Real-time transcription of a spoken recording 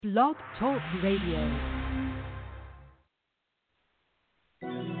Blog Talk Radio.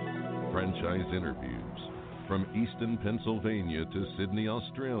 Franchise interviews from Easton, Pennsylvania to Sydney,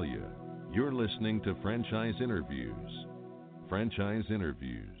 Australia. You're listening to Franchise Interviews. Franchise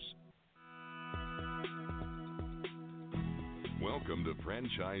Interviews. Welcome to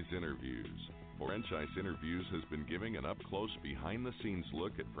Franchise Interviews. Franchise Interviews has been giving an up-close, behind-the-scenes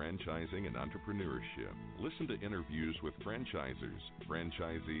look at franchising and entrepreneurship. Listen to interviews with franchisers,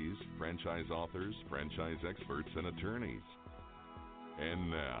 franchisees, franchise authors, franchise experts, and attorneys.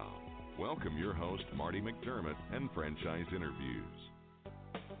 And now, welcome your host, Marty McDermott, and Franchise Interviews.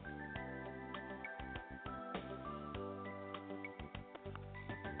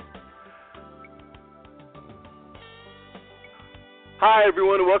 Hi,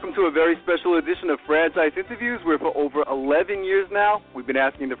 everyone, and welcome to a very special edition of Franchise Interviews, where for over 11 years now, we've been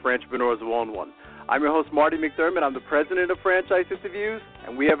asking the entrepreneurs one-on-one. I'm your host, Marty McDermott. I'm the president of Franchise Interviews,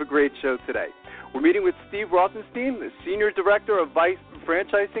 and we have a great show today. We're meeting with Steve Rothenstein, the Senior Director of Vice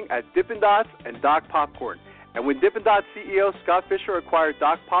Franchising at Dippin Dots and Doc Popcorn. And when Dippin Dots CEO Scott Fisher acquired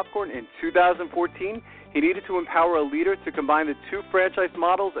Doc Popcorn in 2014, he needed to empower a leader to combine the two franchise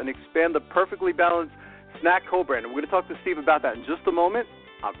models and expand the perfectly balanced snack co-brand. And we're going to talk to Steve about that in just a moment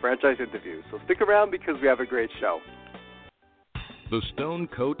on Franchise Interviews. So stick around because we have a great show. The Stone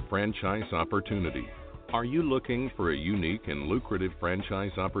Coat Franchise Opportunity. Are you looking for a unique and lucrative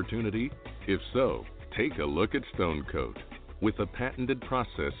franchise opportunity? If so, take a look at Stone Coat. With a patented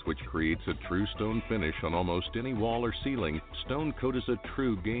process which creates a true stone finish on almost any wall or ceiling, Stone Coat is a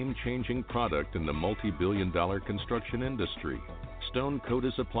true game-changing product in the multi-billion-dollar construction industry. Stone Coat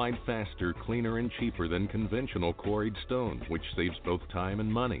is applied faster, cleaner, and cheaper than conventional quarried stone, which saves both time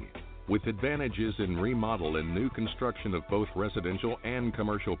and money. With advantages in remodel and new construction of both residential and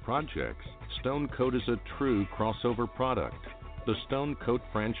commercial projects, Stone Coat is a true crossover product. The Stone Coat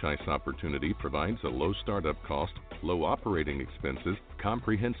franchise opportunity provides a low startup cost, low operating expenses,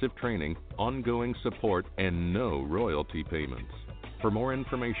 comprehensive training, ongoing support, and no royalty payments. For more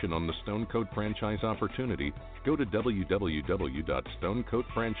information on the Stone Coat franchise opportunity, go to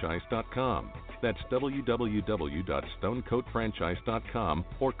www.stonecoatfranchise.com. That's www.stonecoatfranchise.com,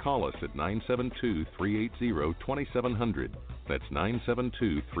 or call us at 972-380-2700. That's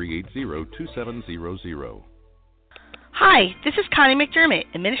 972-380-2700. Hi, this is Connie McDermott,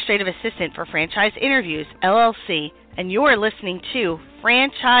 Administrative Assistant for Franchise Interviews, LLC, and you're listening to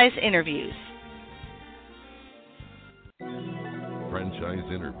Franchise Interviews.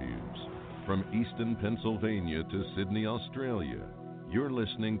 Franchise Interviews from Easton, Pennsylvania to Sydney, Australia. You're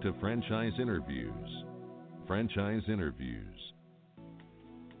listening to Franchise Interviews. Franchise Interviews.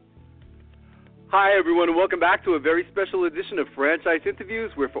 Hi, everyone, and welcome back to a very special edition of Franchise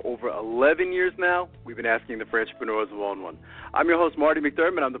Interviews, where for over 11 years now, we've been asking the entrepreneurs one-on-one. I'm your host, Marty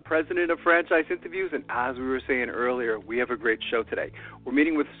McDermott. I'm the president of Franchise Interviews, and as we were saying earlier, we have a great show today. We're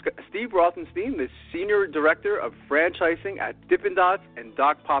meeting with Steve Rothenstein, the Senior Director of Franchising at Dippin Dots and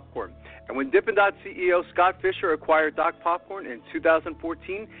Doc Popcorn. And when Dippin Dots CEO Scott Fisher acquired Doc Popcorn in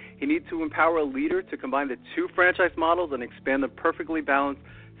 2014, he needed to empower a leader to combine the two franchise models and expand the perfectly balanced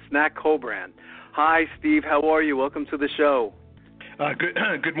snack co-brand. Hi, Steve. How are you? Welcome to the show.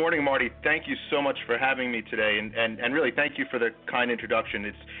 Good morning, Marty. Thank you so much for having me today, and really thank you for the kind introduction.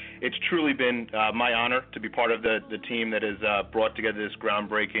 It's truly been my honor to be part of the team that has brought together this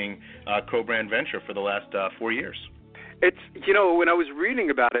groundbreaking co-brand venture for the last 4 years. It's, when I was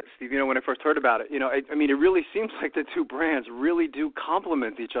reading about it, Steve, when I first heard about it, it really seems like the two brands really do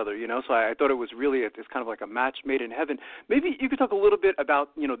complement each other, so I thought it was really, it's kind of like a match made in heaven. Maybe you could talk a little bit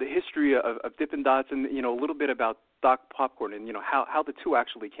about, the history of Dippin Dots and, a little bit about Doc Popcorn and, how the two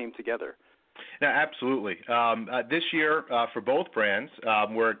actually came together. Yeah, absolutely. This year, for both brands,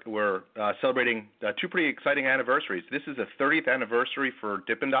 we're celebrating two pretty exciting anniversaries. This is the 30th anniversary for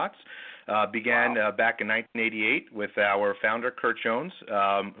Dippin Dots. Began back in 1988 with our founder, Kurt Jones,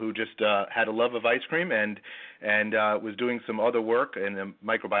 who just had a love of ice cream and was doing some other work in the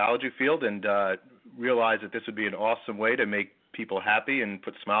microbiology field and realized that this would be an awesome way to make people happy and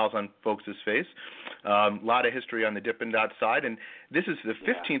put smiles on folks' face. A lot of history on the Dippin Dots side. And this is the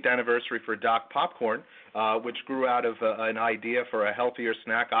 15th anniversary for Doc Popcorn, which grew out of an idea for a healthier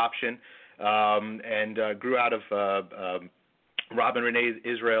snack option and grew out of Rob and Renee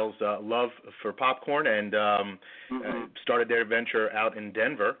Israel's love for popcorn and started their venture out in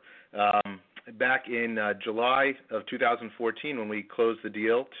Denver. Back in July of 2014 when we closed the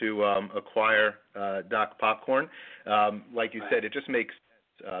deal to acquire Doc Popcorn, like you said, it just makes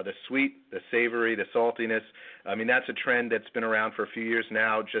the sweet, the savory, the saltiness. I mean, that's a trend that's been around for a few years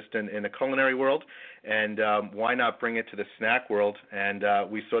now just in the culinary world, and why not bring it to the snack world? And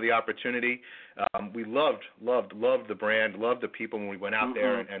we saw the opportunity. We loved the brand, loved the people when we went out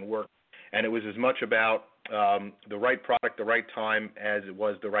there and worked. And it was as much about the right product, the right time, as it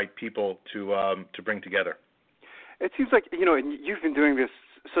was the right people to bring together. It seems like, and you've been doing this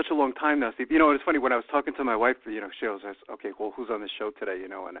such a long time now, Steve. It's funny, when I was talking to my wife, she was okay, well, who's on the show today,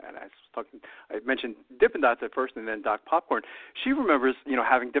 and I mentioned Dippin Dots at first and then Doc Popcorn. She remembers,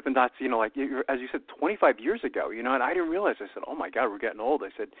 having Dippin Dots, like, as you said, 25 years ago, and I didn't realize. I said, oh, my God, we're getting old. I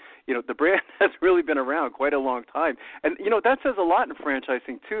said, the brand has really been around quite a long time. And, that says a lot in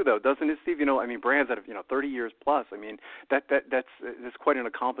franchising, too, though, doesn't it, Steve? Brands that have, 30 years plus, that's quite an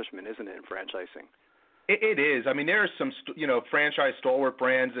accomplishment, isn't it, in franchising? It is. I mean, there are some, franchise stalwart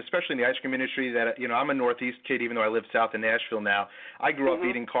brands, especially in the ice cream industry that, I'm a Northeast kid, even though I live south of Nashville now. I grew up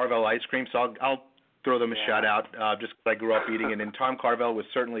eating Carvel ice cream, so I'll throw them a shout out just because I grew up eating it. And Tom Carvel was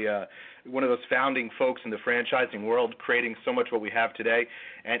certainly one of those founding folks in the franchising world, creating so much what we have today.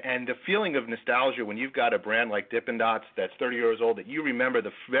 And the feeling of nostalgia when you've got a brand like Dippin Dots that's 30 years old, that you remember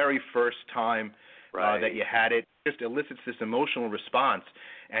the very first time that you had it, just elicits this emotional response.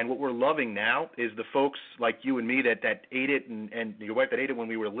 And what we're loving now is the folks like you and me that ate it, and your wife that ate it when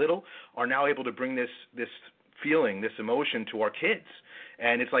we were little, are now able to bring this feeling, this emotion to our kids.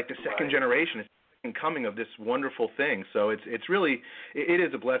 And it's like the second generation, it's the second coming of this wonderful thing. So it's really, it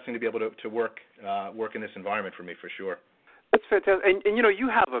is a blessing to be able to work in this environment for me, for sure. That's fantastic. And you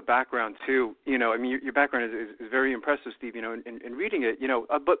have a background, too. Your background is very impressive, Steve, in reading it,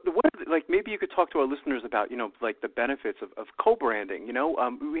 But maybe you could talk to our listeners about, like the benefits of co-branding.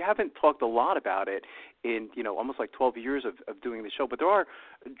 We haven't talked a lot about it in, almost like 12 years of doing the show. But there are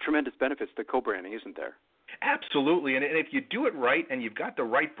tremendous benefits to co-branding, isn't there? Absolutely. And if you do it right and you've got the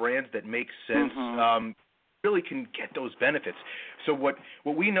right brands that make sense, really can get those benefits. So what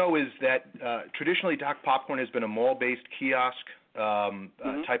we know is that traditionally Doc Popcorn has been a mall-based kiosk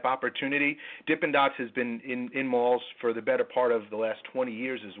type opportunity. Dippin Dots has been in malls for the better part of the last 20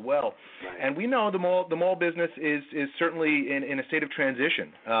 years as well. Right. And we know the mall business is certainly in a state of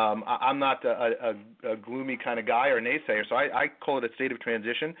transition. I'm not a gloomy kind of guy or naysayer, so I call it a state of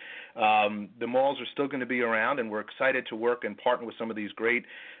transition. The malls are still going to be around, and we're excited to work and partner with some of these great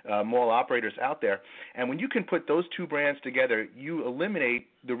mall operators out there. And when you can put those two brands together, you eliminate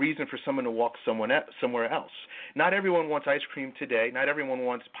the reason for someone to walk somewhere else. Not everyone wants ice cream today. Not everyone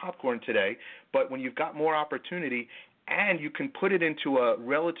wants popcorn today. But when you've got more opportunity and you can put it into a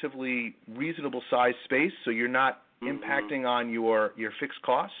relatively reasonable size space, so you're not impacting on your fixed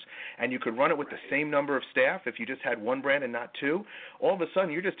costs, and you could run it with the same number of staff if you just had one brand and not two, all of a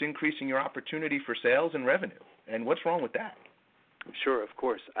sudden you're just increasing your opportunity for sales and revenue. And what's wrong with that? Sure, of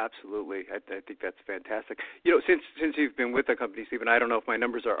course, absolutely. I think that's fantastic. Since you've been with the company, Stephen, I don't know if my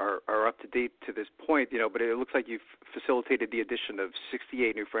numbers are up to date to this point, but it looks like you've facilitated the addition of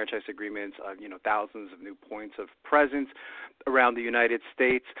 68 new franchise agreements, thousands of new points of presence around the United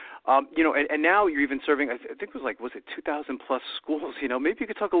States, and now you're even serving, I think it was 2,000 plus schools. Maybe you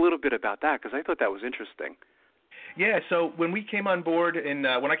could talk a little bit about that, because I thought that was interesting. Yeah, so when I came on board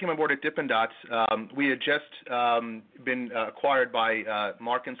at Dippin Dots, we had just been acquired by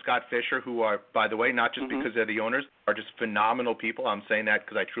Mark and Scott Fisher, who are, by the way, not just because they're the owners, are just phenomenal people. I'm saying that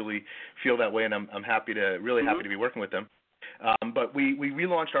because I truly feel that way, and I'm happy to be working with them. But we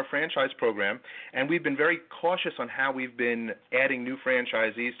relaunched our franchise program, and we've been very cautious on how we've been adding new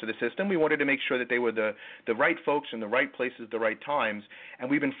franchisees to the system. We wanted to make sure that they were the right folks in the right places at the right times, and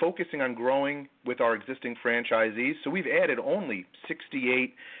we've been focusing on growing with our existing franchisees. So we've added only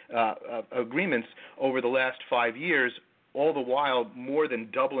 68 agreements over the last 5 years, all the while more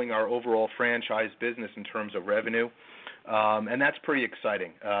than doubling our overall franchise business in terms of revenue. And that's pretty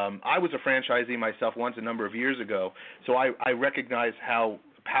exciting. I was a franchisee myself once a number of years ago, so I recognize how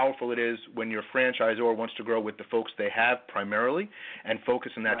powerful it is when your franchisor wants to grow with the folks they have primarily and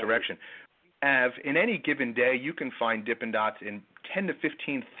focus in that direction. In any given day, you can find Dippin Dots in 10 to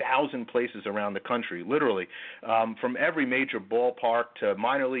 15,000 places around the country, literally, from every major ballpark to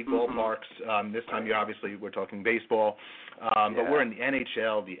minor league ballparks. This time, we're talking baseball, but we're in the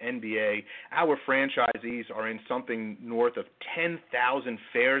NHL, the NBA. Our franchisees are in something north of 10,000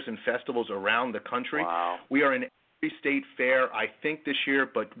 fairs and festivals around the country. Wow. We are in every state fair, I think, this year,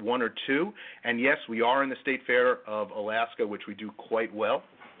 but one or two. And, yes, we are in the state fair of Alaska, which we do quite well.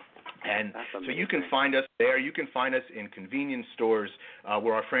 And so you can find us there. You can find us in convenience stores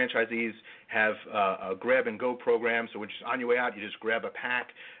where our franchisees have a grab-and-go program. So when you're on your way out, you just grab a pack.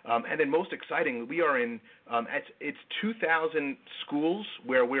 And then most exciting, we are in it's 2,000 schools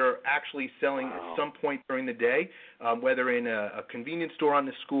where we're actually selling at some point during the day, whether in a convenience store on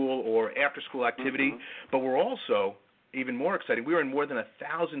the school or after-school activity. But we're also, even more exciting, we are in more than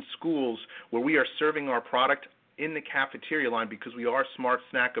 1,000 schools where we are serving our product in the cafeteria line because we are Smart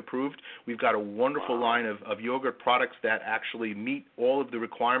Snack approved. We've got a wonderful line of yogurt products that actually meet all of the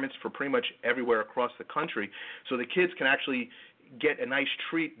requirements for pretty much everywhere across the country. So the kids can actually get a nice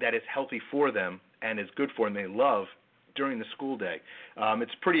treat that is healthy for them and is good for them, they love during the school day.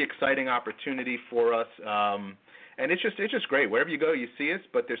 It's a pretty exciting opportunity for us. And it's just great. Wherever you go, you see us,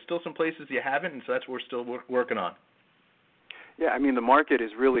 but there's still some places you haven't, and so that's what we're still working on. Yeah, I mean, the market is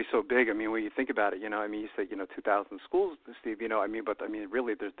really so big. I mean, when you think about it, I mean, you said, 2,000 schools, Steve, I mean, but I mean,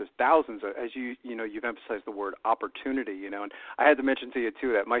 really, there's thousands. As you've emphasized the word opportunity, and I had to mention to you,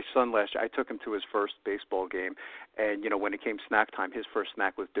 too, that my son last year, I took him to his first baseball game, and, when it came snack time, his first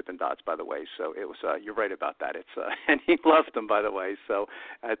snack was Dippin Dots, by the way. So it was, you're right about that. It's, and he loved them, by the way. So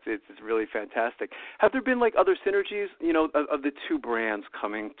it's really fantastic. Have there been, like, other synergies, of the two brands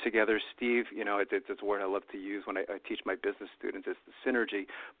coming together, Steve? It's a word I love to use when I teach my business students. Is the synergy,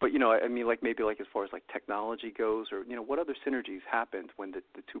 but I mean, like maybe like as far as like technology goes, or what other synergies happened when the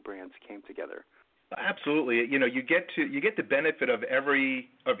two brands came together? Absolutely. You get the benefit of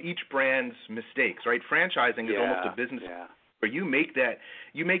each brand's mistakes, right? Franchising is almost a business where you make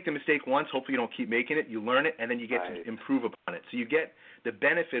the mistake once, hopefully you don't keep making it, you learn it, and then you get to improve upon it. So you get the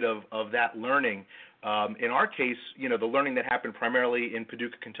benefit of that learning. In our case, the learning that happened primarily in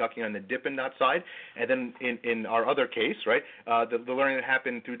Paducah, Kentucky on the Dippin Dots side, and then in our other case, right, the learning that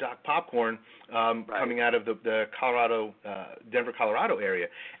happened through Doc Popcorn coming out of the Colorado, Denver, Colorado area.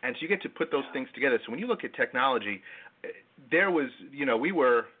 And so you get to put those things together. So when you look at technology, there was,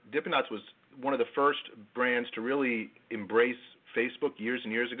 Dippin Dots was one of the first brands to really embrace Facebook years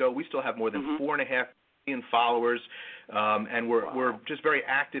and years ago. We still have more than 4.5 million followers, and we're just very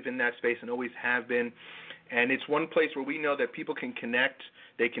active in that space and always have been. And it's one place where we know that people can connect,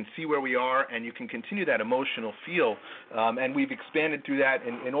 they can see where we are, and you can continue that emotional feel. And we've expanded through that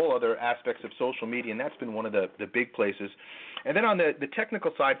in all other aspects of social media, and that's been one of the big places. And then on the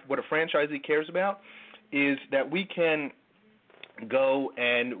technical side, what a franchisee cares about is that we can go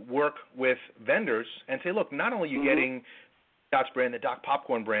and work with vendors and say, look, not only are you getting Dots brand, the Doc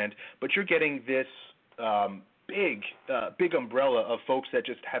Popcorn brand, but you're getting this big umbrella of folks that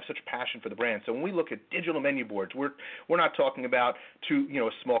just have such passion for the brand. So when we look at digital menu boards, we're not talking about a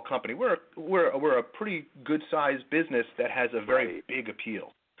small company. We're a pretty good sized business that has a very big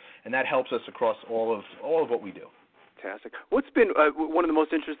appeal, and that helps us across all of what we do. Fantastic. What's been one of the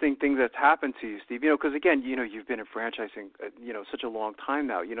most interesting things that's happened to you, Steve? Because again, you've been in franchising, such a long time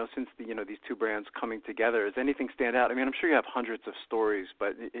now. Since these two brands coming together, does anything stand out? I mean, I'm sure you have hundreds of stories,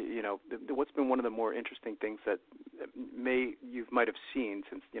 but what's been one of the more interesting things that you might have seen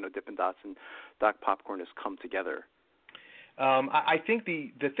since Dippin Dots and Doc Popcorn has come together? I think the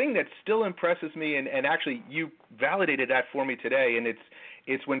thing that still impresses me, and actually you validated that for me today, and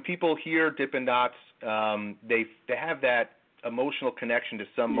it's when people hear Dippin Dots, they have that emotional connection to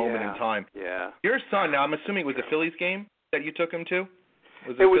some moment in time. Yeah. Your son, now I'm assuming it was a Phillies game that you took him to?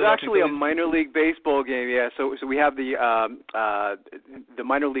 It was actually a minor league baseball game, yeah. So we have the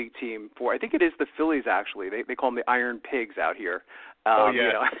minor league team for, I think it is the Phillies actually. They call them the Iron Pigs out here.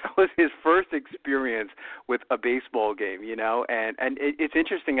 That was his first experience with a baseball game, and it's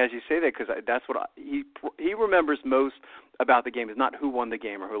interesting as you say that because that's what he remembers most about the game is not who won the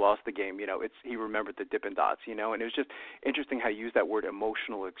game or who lost the game, he remembered the Dippin Dots, and it was just interesting how you used that word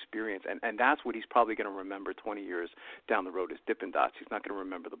emotional experience, and that's what he's probably going to remember 20 years down the road is Dippin Dots. He's not going to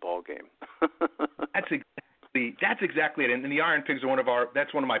remember the ball game. That's exactly it. And the Iron Pigs are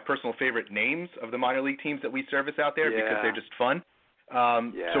that's one of my personal favorite names of the minor league teams that we service out there because they're just fun.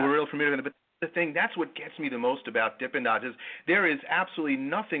 So we're real familiar with it. But that's what gets me the most about Dippin Dots is there is absolutely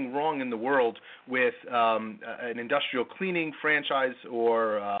nothing wrong in the world with an industrial cleaning franchise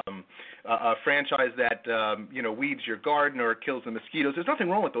or a franchise that weeds your garden or kills the mosquitoes. There's nothing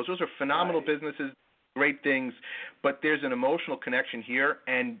wrong with those. Those are phenomenal businesses, great things. But there's an emotional connection here,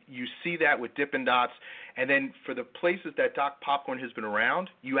 and you see that with Dippin Dots. And then for the places that Doc Popcorn has been around,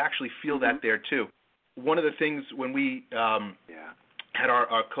 you actually feel that there too. One of the things when we had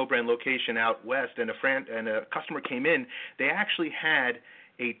our co-brand location out west, and a customer came in, they actually had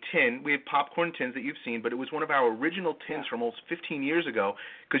a tin. We have popcorn tins that you've seen, but it was one of our original tins from almost 15 years ago,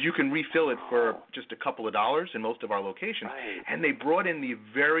 because you can refill it for just a couple of dollars in most of our locations. Right. And they brought in the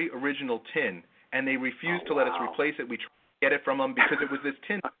very original tin, and they refused to let us replace it. We tried to get it from them because it was this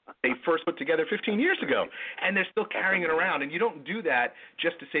tin they first put together 15 years ago, and they're still carrying it around. And you don't do that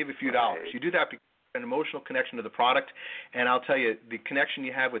just to save a few dollars. You do that because an emotional connection to the product, and I'll tell you, the connection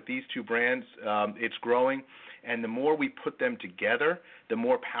you have with these two brands, it's growing, and the more we put them together, the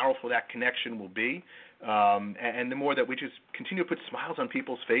more powerful that connection will be, and the more that we just continue to put smiles on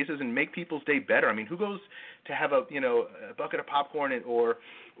people's faces and make people's day better. I mean, who goes to have a bucket of popcorn or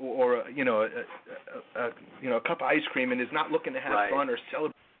a cup of ice cream and is not looking to have fun or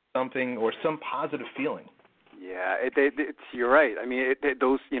celebrate something or some positive feeling? Yeah, you're right. I mean,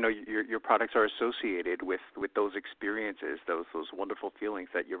 those your products are associated with those experiences, those wonderful feelings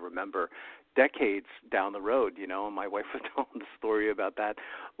that you remember decades down the road. And my wife was telling the story about that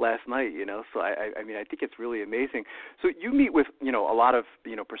last night. So I mean, I think it's really amazing. So you meet with a lot of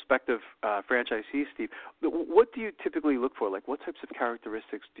prospective franchisees, Steve. What do you typically look for? Like, what types of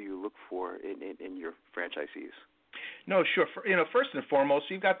characteristics do you look for in your franchisees? No, sure. First and foremost,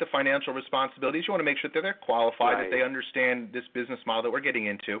 you've got the financial responsibilities. You want to make sure that they're qualified, that they understand this business model that we're getting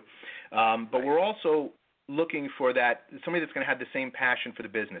into. But we're also looking for somebody that's going to have the same passion for the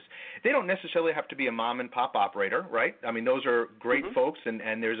business. They don't necessarily have to be a mom and pop operator, right? I mean, those are great folks, and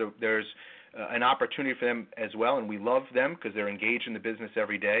there's an opportunity for them as well, and we love them because they're engaged in the business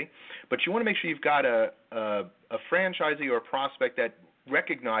every day. But you want to make sure you've got a franchisee or a prospect that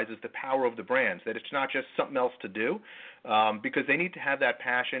recognizes the power of the brands, that it's not just something else to do, because they need to have that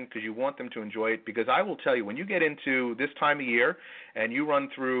passion, because you want them to enjoy it. Because I will tell you, when you get into this time of year and you run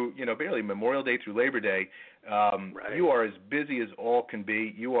through, barely Memorial Day through Labor Day, you are as busy as all can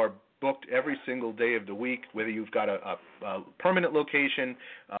be. You are booked every single day of the week, whether you've got a permanent location,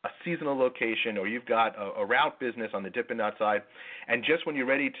 a seasonal location, or you've got a route business on the Dippin' Dots side. And just when you're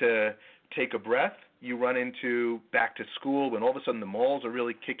ready to take a breath, you run into back to school, when all of a sudden the malls are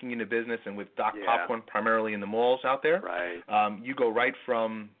really kicking into business, and with Doc Popcorn primarily in the malls out there, you go right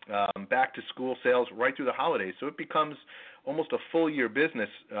from back to school sales right through the holidays. So it becomes almost a full year business.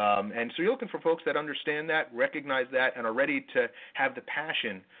 And so you're looking for folks that understand that, recognize that, and are ready to have the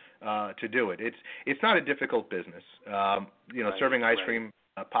passion to do it. It's not a difficult business. Serving ice cream,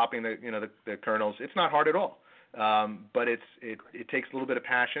 popping the kernels, it's not hard at all. But it takes a little bit of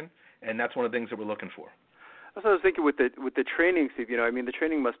passion, and that's one of the things that we're looking for. That's what I was thinking with the training, Steve. I mean, the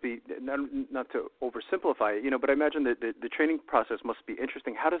training must be, not to oversimplify it, but I imagine that the training process must be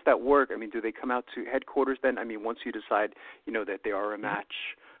interesting. How does that work? I mean, do they come out to headquarters then? I mean, once you decide, that they are a match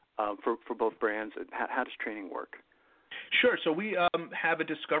for both brands, how does training work? Sure. So we have a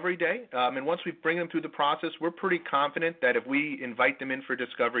discovery day, and once we bring them through the process, we're pretty confident that if we invite them in for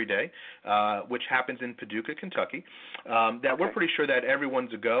discovery day, which happens in Paducah, Kentucky, that we're pretty sure that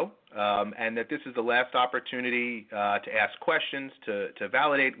everyone's a go, and that this is the last opportunity to ask questions, to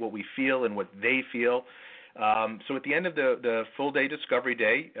validate what we feel and what they feel. So at the end of the full day discovery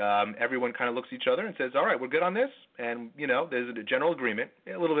day, everyone kind of looks at each other and says, all right, we're good on this. And, there's a general agreement,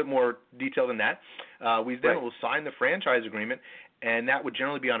 a little bit more detail than that. We then will sign the franchise agreement, and that would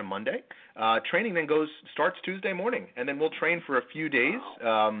generally be on a Monday. Training then starts Tuesday morning, and then we'll train for a few days,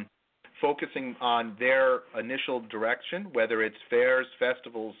 focusing on their initial direction, whether it's fairs,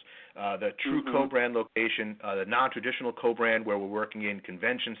 festivals, the true co-brand location, the non-traditional co-brand where we're working in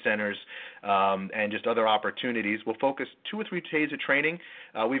convention centers, and just other opportunities. We'll focus 2 or 3 days of training.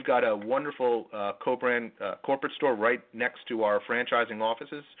 We've got a wonderful co-brand corporate store right next to our franchising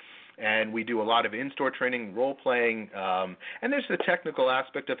offices, and we do a lot of in-store training, role-playing, and there's the technical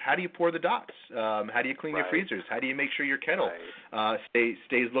aspect of how do you pour the dots, how do you clean your freezers, how do you make sure your kettle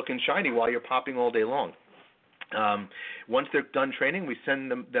stays looking shiny while you're popping all day long. Once they're done training, we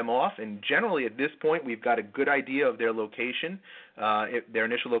send them off, and generally at this point we've got a good idea of their location, their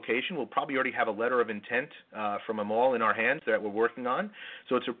initial location. We'll probably already have a letter of intent from them all in our hands that we're working on.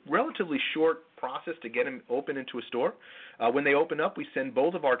 So it's a relatively short process to get them open into a store. When they open up, we send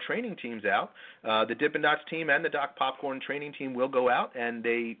both of our training teams out. The Dippin' Dots team and the Doc Popcorn training team will go out, and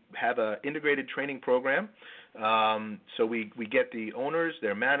they have an integrated training program. So we get the owners,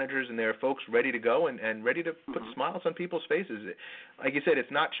 their managers, and their folks ready to go and ready to put smiles on people's faces. Like you said,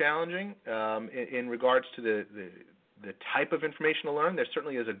 it's not challenging in regards to the type of information to learn. There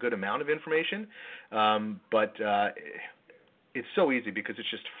certainly is a good amount of information, but it's so easy because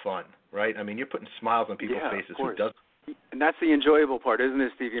it's just fun, right? I mean, you're putting smiles on people's faces. Who doesn't And that's the enjoyable part, isn't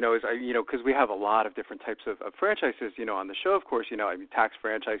it, Steve? Because we have a lot of different types of franchises, on the show, of course, tax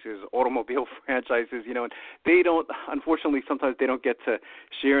franchises, automobile franchises, and they don't, unfortunately, sometimes they don't get to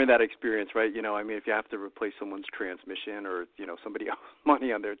share in that experience, right? If you have to replace someone's transmission or, somebody owes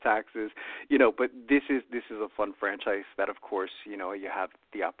money on their taxes, but this is a fun franchise that, of course, you have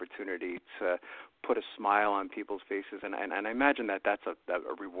the opportunity to put a smile on people's faces, and I imagine that's a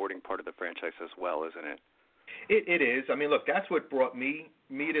rewarding part of the franchise as well, isn't it? It is. I mean, look, that's what brought me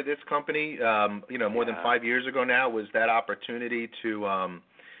to this company. More than 5 years ago now, was that opportunity to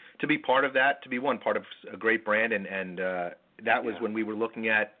be part of that, to be part of a great brand, and that was when we were looking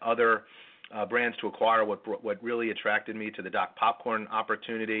at other brands to acquire. What really attracted me to the Doc Popcorn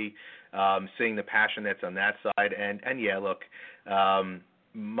opportunity, seeing the passion that's on that side, and yeah, look.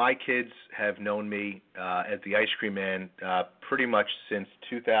 My kids have known me as the ice cream man pretty much since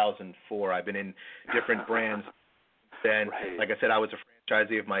 2004. I've been in different brands. Then, like I said, I was a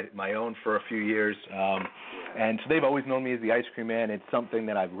franchisee of my own for a few years, and so they've always known me as the ice cream man. It's something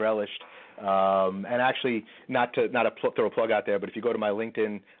that I've relished. And actually, not to throw a plug out there, but if you go to my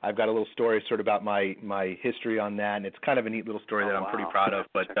LinkedIn, I've got a little story sort of about my history on that, and it's kind of a neat little story that I'm pretty proud of.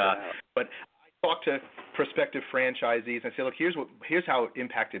 But talk to prospective franchisees and say, look, here's how it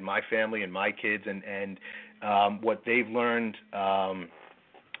impacted my family and my kids, and what they've learned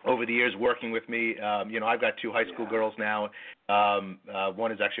over the years working with me. I've got two high school girls now.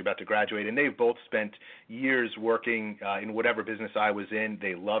 One is actually about to graduate, and they've both spent years working in whatever business I was in.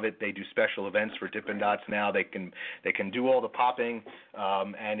 They love it. They do special events for Dippin Dots now. They can do all the popping,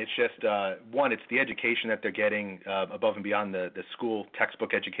 and it's just it's the education that they're getting above and beyond the school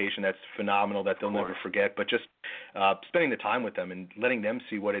textbook education. That's phenomenal, that they'll never forget. But just spending the time with them and letting them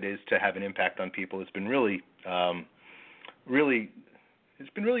see what it is to have an impact on people has been really it's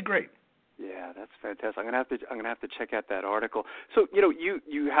been really great. Yeah, that's fantastic. I'm gonna have to check out that article. So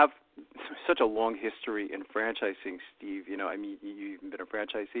you have such a long history in franchising, Steve. You've been a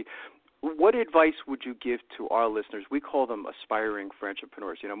franchisee. What advice would you give to our listeners? We call them aspiring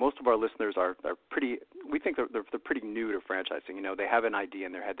franchipreneurs. Most of our listeners are pretty. We think they're pretty new to franchising. They have an idea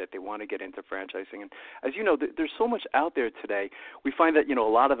in their head that they want to get into franchising. And as you know, there's so much out there today. We find that a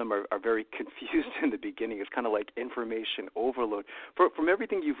lot of them are very confused in the beginning. It's kind of like information overload. From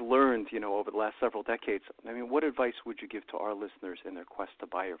everything you've learned, over the last several decades, what advice would you give to our listeners in their quest to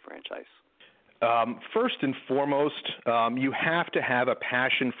buy a franchise? First and foremost, you have to have a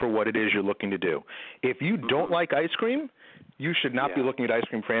passion for what it is you're looking to do. If you don't like ice cream, you should not be looking at ice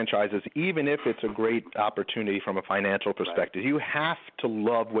cream franchises, even if it's a great opportunity from a financial perspective. Right. You have to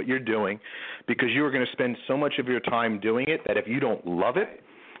love what you're doing, because you are going to spend so much of your time doing it that if you don't love it,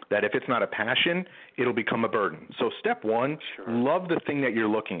 that if it's not a passion, it'll become a burden. So step one, love the thing that you're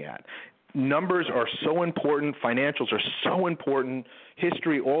looking at. Numbers are so important. Financials are so important.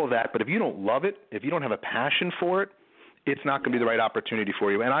 History, all of that. But if you don't love it, if you don't have a passion for it, it's not going to be the right opportunity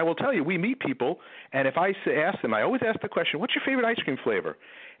for you. And I will tell you, we meet people, and if I ask them, I always ask the question, what's your favorite ice cream flavor?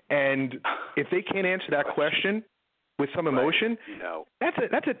 And if they can't answer that question with some emotion, that's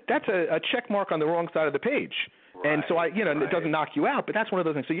a check mark on the wrong side of the page. And so it doesn't knock you out, but that's one of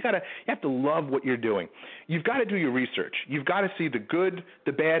those things. So you have to love what you're doing. You've got to do your research. You've got to see the good,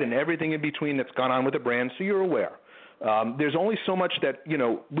 the bad, and everything in between that's gone on with the brand, so you're aware. There's only so much that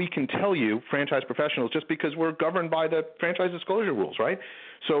we can tell you, franchise professionals, just because we're governed by the franchise disclosure rules, right?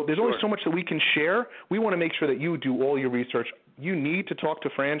 So there's only so much that we can share. We want to make sure that you do all your research. You need to talk to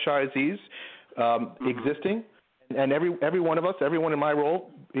franchisees existing. And every one of us, everyone in my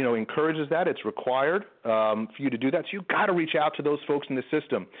role, encourages that. It's required for you to do that. So you've got to reach out to those folks in the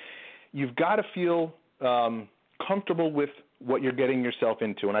system. You've got to feel comfortable with what you're getting yourself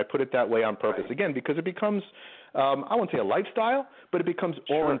into, and I put it that way on purpose. Right. Again, because it becomes, I won't say a lifestyle, but it becomes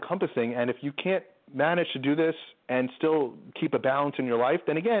all-encompassing. And if you can't manage to do this and still keep a balance in your life,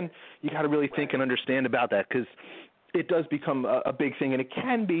 then again, you got to really think and understand about that, because it does become a big thing, and it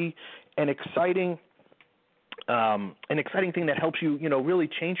can be an exciting thing that helps you, really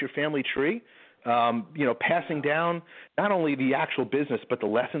change your family tree, passing down not only the actual business but the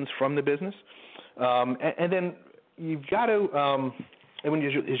lessons from the business. And then you've got to, and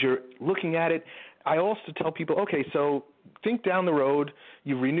as you're looking at it, I also tell people, okay, so think down the road.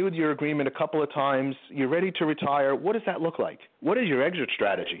 You've renewed your agreement a couple of times. You're ready to retire. What does that look like? What is your exit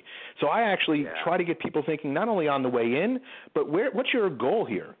strategy? So I actually try to get people thinking not only on the way in, but what's your goal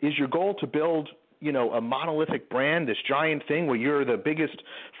here? Is your goal to build a monolithic brand, this giant thing where you're the biggest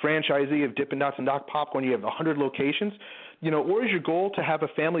franchisee of Dippin Dots and Doc Popcorn, you have 100 locations? or is your goal to have a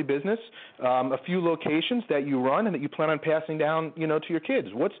family business, a few locations that you run and that you plan on passing down, to your kids?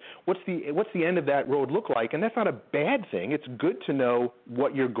 What's the end of that road look like? And that's not a bad thing. It's good to know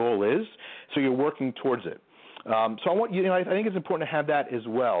what your goal is, so you're working towards it. So I think it's important to have that as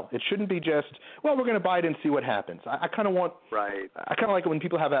well. It shouldn't be just, we're going to buy it and see what happens. I kind of like it when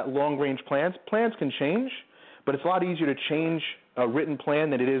people have that long-range plans. Plans can change, but it's a lot easier to change a written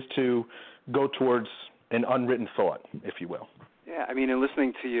plan than it is to go towards an unwritten thought, if you will. Yeah, I mean, in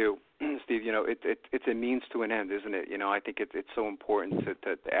listening to you, Steve, it's a means to an end, isn't it? I think it's so important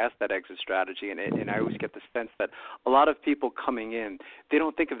to ask that exit strategy, and I always get the sense that a lot of people coming in, they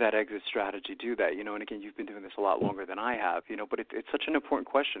don't think of that exit strategy, do they? And again, you've been doing this a lot longer than I have, but it's such an important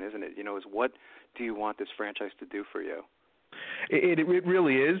question, isn't it? Is what do you want this franchise to do for you? It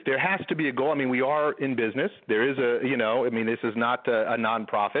really is. There has to be a goal. I mean, we are in business. There is this is not a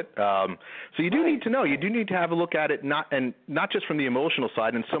nonprofit. So you do need to know. You do need to have a look at it, not just from the emotional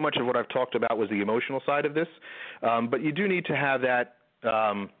side. And so much of what I've talked about was the emotional side of this. But you do need to have that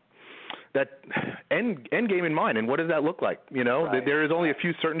end game in mind. And what does that look like? Right. There is only a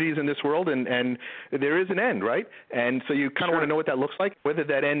few certainties in this world, and there is an end, right? And so you kind of want to know what that looks like, whether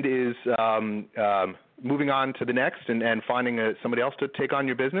that end is moving on to the next and finding somebody else to take on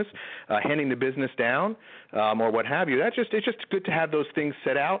your business, handing the business down, or what have you. It's just good to have those things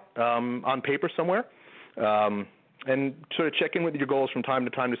set out on paper somewhere, and sort of check in with your goals from time to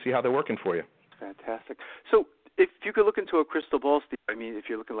time to see how they're working for you. Fantastic. So if you could look into a crystal ball, Steve, I mean, if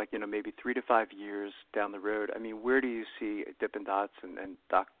you're looking like, maybe 3 to 5 years down the road, I mean, where do you see Dippin Dots and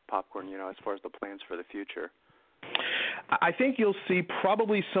Doc Popcorn, as far as the plans for the future? I think you'll see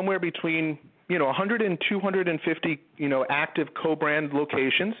probably somewhere between 100 and 250 active co-brand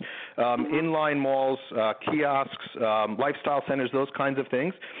locations, inline malls, kiosks, lifestyle centers, those kinds of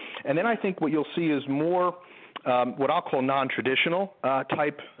things. And then I think what you'll see is more what I'll call non-traditional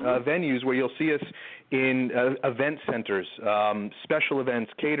type venues, where you'll see us in event centers, special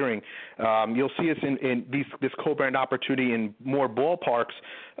events, catering. You'll see us in this co-brand opportunity in more ballparks,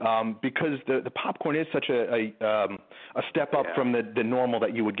 because the popcorn is such a step up from the normal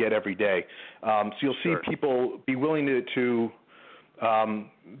that you would get every day. So you'll see people be willing to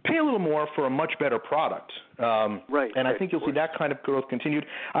pay a little more for a much better product. And I think you'll see that kind of growth continued.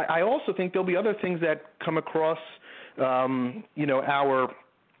 I also think there'll be other things that come across, our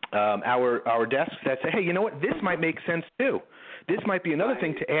desks that say, hey, you know what, this might make sense too. This might be another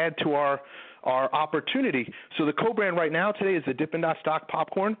thing to add to our opportunity. So the co-brand right now today is the Dippin Dots Doc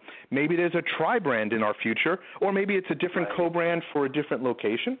Popcorn. Maybe there's a tri-brand in our future, or maybe it's a different co-brand for a different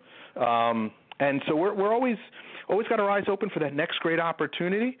location. And so we're always got our eyes open for that next great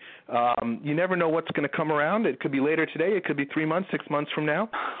opportunity. You never know what's going to come around. It could be later today. It could be 3 months, 6 months from now.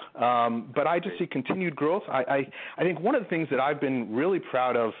 But I just see continued growth. I think one of the things that I've been really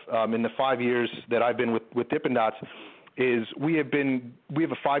proud of in the 5 years that I've been with Dippin Dots is we have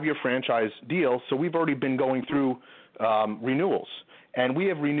a 5-year franchise deal, so we've already been going through renewals. And we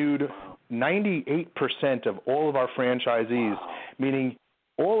have renewed 98% of all of our franchisees, meaning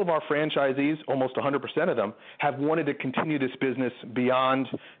all of our franchisees, almost 100% of them, have wanted to continue this business beyond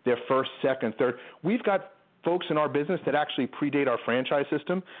their first, second, third. We've got folks in our business that actually predate our franchise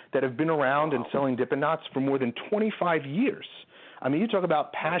system that have been around and selling Dippin Dots for more than 25 years. I mean, you talk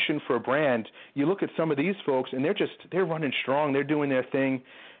about passion for a brand. You look at some of these folks, and they're running strong. They're doing their thing,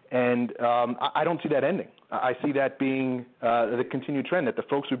 and I don't see that ending. I see that being the continued trend, that the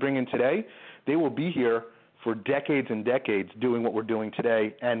folks we bring in today, they will be here for decades and decades doing what we're doing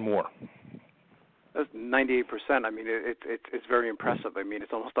today and more. That's 98%. I mean, it's very impressive. I mean,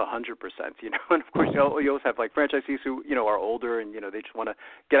 it's almost 100%. And of course you always have like franchisees who are older and they just want to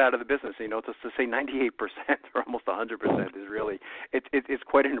get out of the business. To say 98% or almost 100% is really it's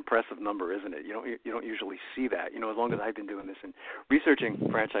quite an impressive number, isn't it? You don't usually see that. As long as I've been doing this and researching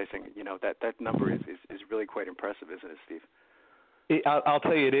franchising, that number is really quite impressive, isn't it, Steve? I'll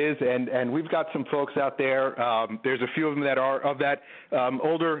tell you it is, and we've got some folks out there. There's a few of them that are of that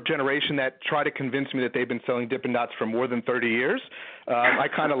older generation that try to convince me that they've been selling Dippin Dots for more than 30 years. I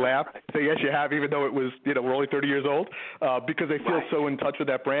kind of laugh, say yes, you have, even though it was we're only 30 years old, because they feel so in touch with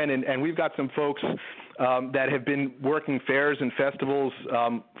that brand. And we've got some folks that have been working fairs and festivals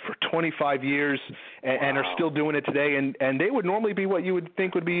for 25 years and are still doing it today. And they would normally be what you would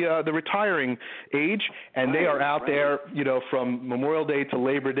think would be the retiring age, and they are out there, from Memorial Day to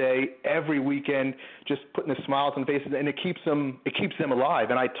Labor Day every weekend, just putting the smiles on faces, and it keeps them alive.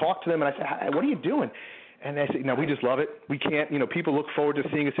 And I talk to them and I say, what are you doing? And they say, no, we just love it. We can't, people look forward to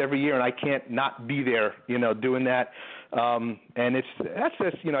seeing us every year, and I can't not be there, doing that. And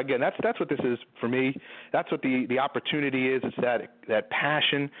that's what this is for me. That's what the opportunity is. It's that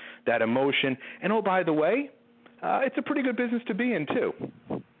passion, that emotion. And oh, by the way, it's a pretty good business to be in too.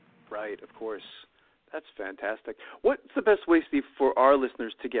 Right, of course. That's fantastic. What's the best way, Steve, for our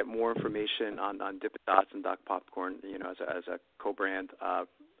listeners to get more information on Dippin Dots and Doc Popcorn, as a co-brand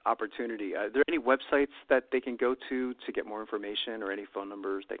opportunity? Are there any websites that they can go to get more information, or any phone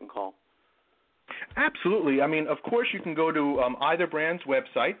numbers they can call? Absolutely. I mean, of course, you can go to either brand's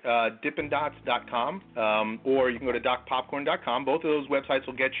website, dippindots.com, or you can go to docpopcorn.com. Both of those websites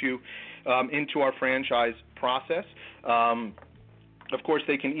will get you into our franchise process. Of course,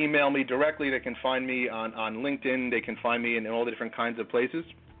 they can email me directly. They can find me on LinkedIn. They can find me in all the different kinds of places.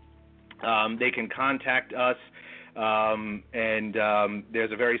 They can contact us, and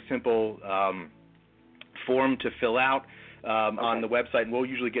there's a very simple form to fill out on the website, and we'll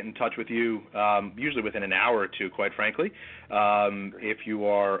usually get in touch with you, usually within an hour or two, quite frankly, if you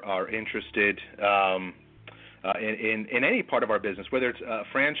are interested in any part of our business, whether it's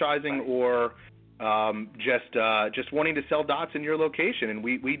franchising or just wanting to sell dots in your location, and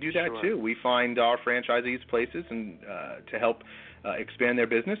we do that too. We find our franchisees places and to help expand their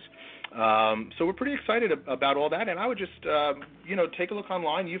business. So we're pretty excited about all that, and I would just take a look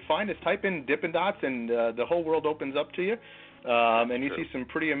online. You find us, type in Dippin Dots, and the whole world opens up to you, and you see some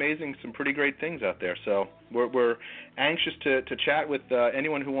pretty amazing, some pretty great things out there. So we're anxious to chat with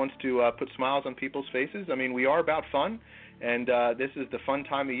anyone who wants to put smiles on people's faces. I mean, we are about fun, and this is the fun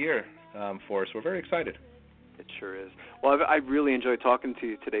time of year for us. We're very excited. It sure is. Well, I really enjoyed talking to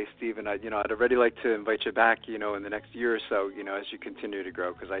you today, Steve, and I'd already like to invite you back, in the next year or so, as you continue to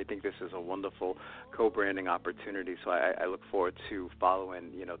grow, because I think this is a wonderful co-branding opportunity. So I look forward to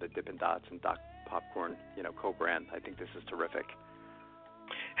following, the Dippin Dots and Doc Popcorn, co-brand. I think this is terrific.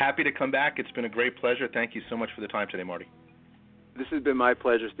 Happy to come back. It's been a great pleasure. Thank you so much for the time today, Marty. This has been my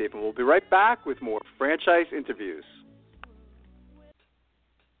pleasure, Steve, and we'll be right back with more franchise interviews.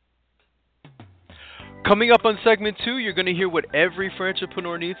 Coming up on segment 2, you're going to hear what every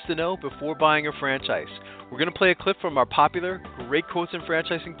franchipreneur needs to know before buying a franchise. We're going to play a clip from our popular Great Quotes in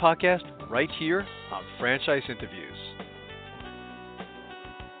Franchising podcast right here on Franchise Interviews.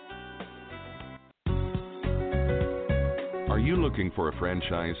 Are you looking for a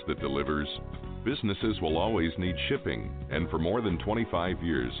franchise that delivers? Businesses will always need shipping, and for more than 25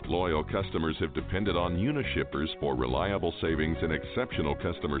 years, loyal customers have depended on Unishippers for reliable savings and exceptional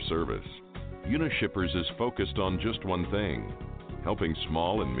customer service. Unishippers is focused on just one thing: helping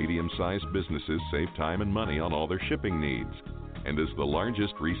small and medium-sized businesses save time and money on all their shipping needs. And as the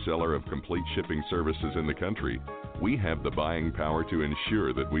largest reseller of complete shipping services in the country, we have the buying power to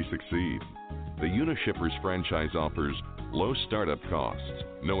ensure that we succeed. The Unishippers franchise offers low startup costs,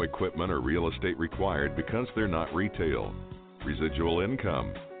 no equipment or real estate required because they're not retail, residual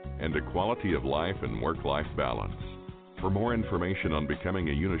income, and a quality of life and work-life balance. For more information on becoming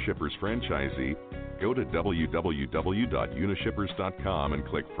a Unishippers franchisee, go to www.unishippers.com and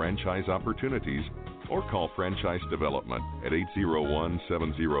click Franchise Opportunities, or call Franchise Development at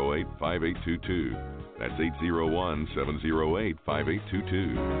 801-708-5822. That's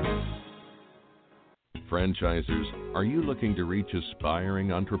 801-708-5822. Franchisers, are you looking to reach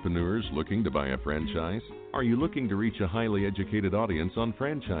aspiring entrepreneurs looking to buy a franchise? Are you looking to reach a highly educated audience on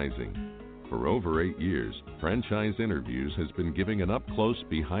franchising? For over 8 years, Franchise Interviews has been giving an up-close,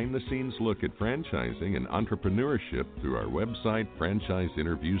 behind-the-scenes look at franchising and entrepreneurship through our website,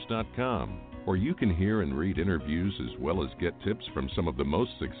 franchiseinterviews.com, where you can hear and read interviews as well as get tips from some of the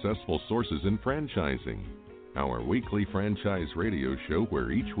most successful sources in franchising. Our weekly franchise radio show,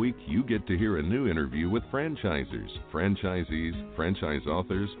 where each week you get to hear a new interview with franchisers, franchisees, franchise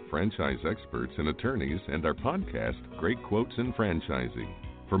authors, franchise experts, and attorneys, and our podcast, Great Quotes in Franchising.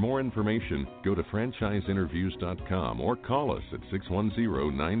 For more information, go to franchiseinterviews.com or call us at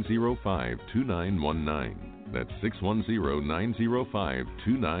 610-905-2919. That's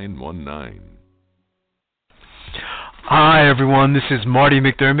 610-905-2919. Hi everyone, this is Marty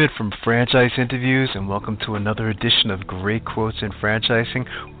McDermott from Franchise Interviews, and welcome to another edition of Great Quotes in Franchising,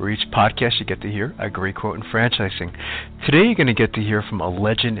 where each podcast you get to hear a great quote in franchising. Today you're going to get to hear from a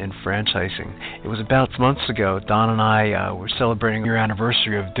legend in franchising. It was about months ago, Don and I were celebrating our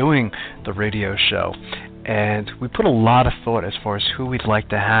anniversary of doing the radio show, and we put a lot of thought as far as who we'd like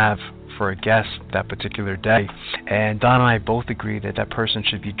to have for a guest that particular day. And Don and I both agreed that that person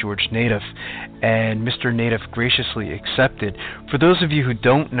should be George Nadeff, and Mr. Nadeff graciously accepted. For those of you who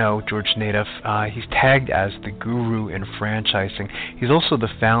don't know George Nadeff, he's tagged as the guru in franchising. He's also the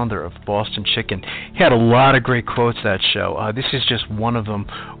founder of Boston Chicken. He had a lot of great quotes that show. This is just one of them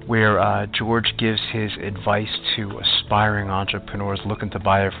where George gives his advice to aspiring entrepreneurs looking to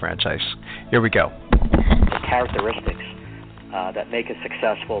buy a franchise. Here we go. Characteristics that make a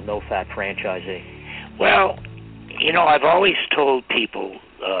successful no-fat franchisee. Well, I've always told people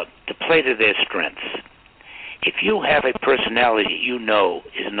to play to their strengths. If you have a personality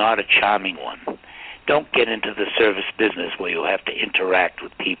is not a charming one, don't get into the service business where you have to interact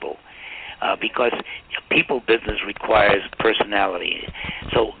with people. Because people business requires personality.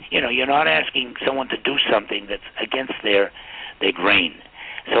 So, you're not asking someone to do something that's against their grain.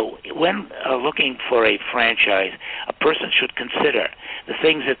 So when looking for a franchise, a person should consider the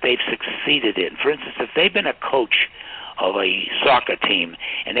things that they've succeeded in. For instance, if they've been a coach of a soccer team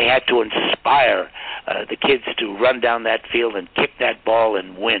and they had to inspire the kids to run down that field and kick that ball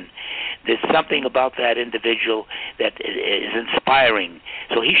and win, there's something about that individual that is inspiring.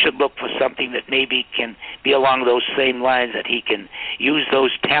 So he should look for something that maybe can be along those same lines, that he can use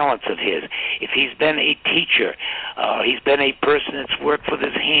those talents of his. If he's been a teacher, he's been a person that's worked with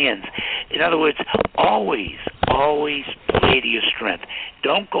his hands. In other words, always play to your strength.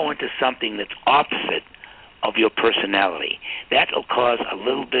 Don't go into something that's opposite of your personality. That will cause a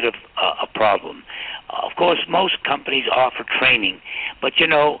little bit of a problem. Of course, most companies offer training, but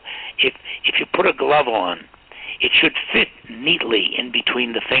if you put a glove on, it should fit neatly in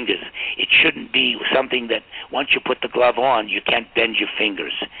between the fingers. It shouldn't be something that once you put the glove on, you can't bend your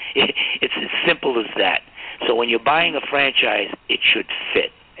fingers. It's as simple as that. So when you're buying a franchise, it should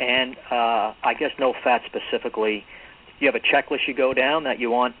fit. And I guess no fat specifically, you have a checklist you go down that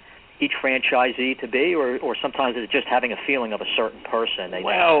you want each franchisee to be, or sometimes it's just having a feeling of a certain person?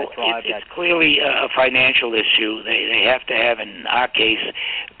 It's clearly a financial issue. They have to have, in our case,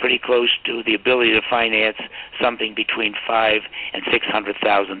 pretty close to the ability to finance something between $500,000 and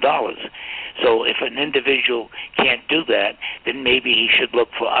 $600,000. So if an individual can't do that, then maybe he should look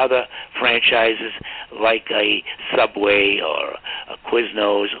for other franchises like a Subway or a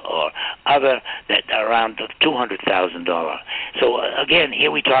Quiznos or other that are around the $200,000. So again, here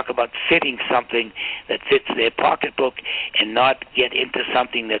we talk about fitting something that fits their pocketbook and not get into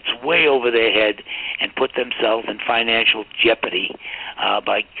something that's way over their head and put themselves in financial jeopardy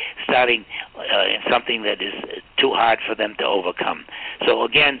by starting in something that is too hard for them to overcome. So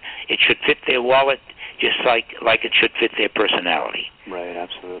again, it should fit their wallet just like it should fit their personality. Right,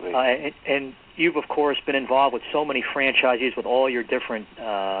 absolutely. And you've, of course, been involved with so many franchisees with all your different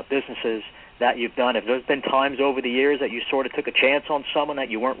businesses that you've done. Have there been times over the years that you sort of took a chance on someone that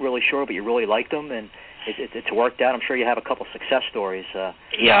you weren't really sure, but you really liked them, and it's worked out? I'm sure you have a couple success stories.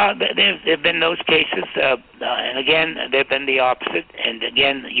 Yeah, there have been those cases, and again, there have been the opposite. And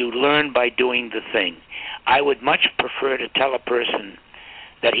again, you learn by doing the thing. I would much prefer to tell a person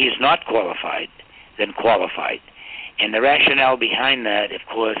that he is not qualified than qualified. And the rationale behind that, of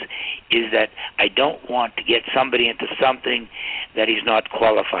course, is that I don't want to get somebody into something that he's not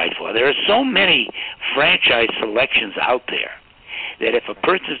qualified for. There are so many franchise selections out there that if a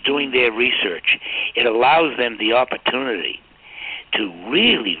person's doing their research, it allows them the opportunity to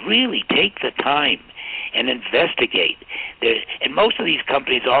really, really take the time and investigate. And most of these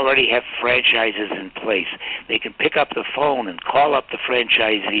companies already have franchises in place. They can pick up the phone and call up the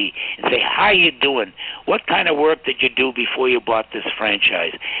franchisee and say, how you doing? What kind of work did you do before you bought this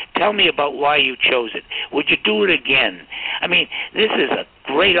franchise? Tell me about why you chose it. Would you do it again? I mean, this is a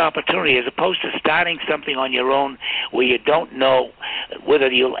great opportunity as opposed to starting something on your own where you don't know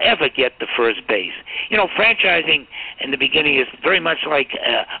whether you'll ever get the first base. Franchising in the beginning is very much like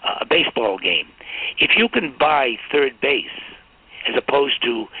a baseball game. If you can buy third base as opposed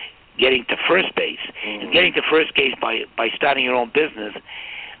to getting to first base, and getting to first base by starting your own business,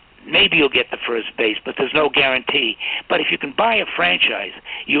 maybe you'll get the first base, but there's no guarantee. But if you can buy a franchise,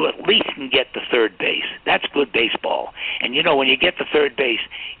 you at least can get the third base. That's good baseball. And when you get the third base,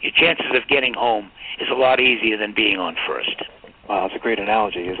 your chances of getting home is a lot easier than being on first. Wow, that's a great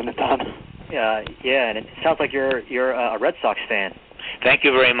analogy, isn't it, Don? Yeah, and it sounds like you're a Red Sox fan. Thank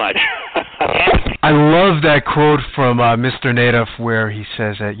you very much. I love that quote from Mr. Nadeff where he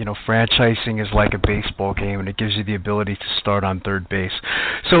says that, franchising is like a baseball game and it gives you the ability to start on third base.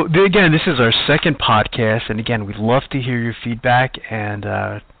 So, again, this is our second podcast, and again, we'd love to hear your feedback, and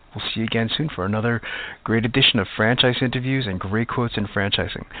we'll see you again soon for another great edition of Franchise Interviews and Great Quotes in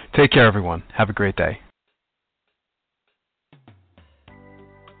Franchising. Take care, everyone. Have a great day.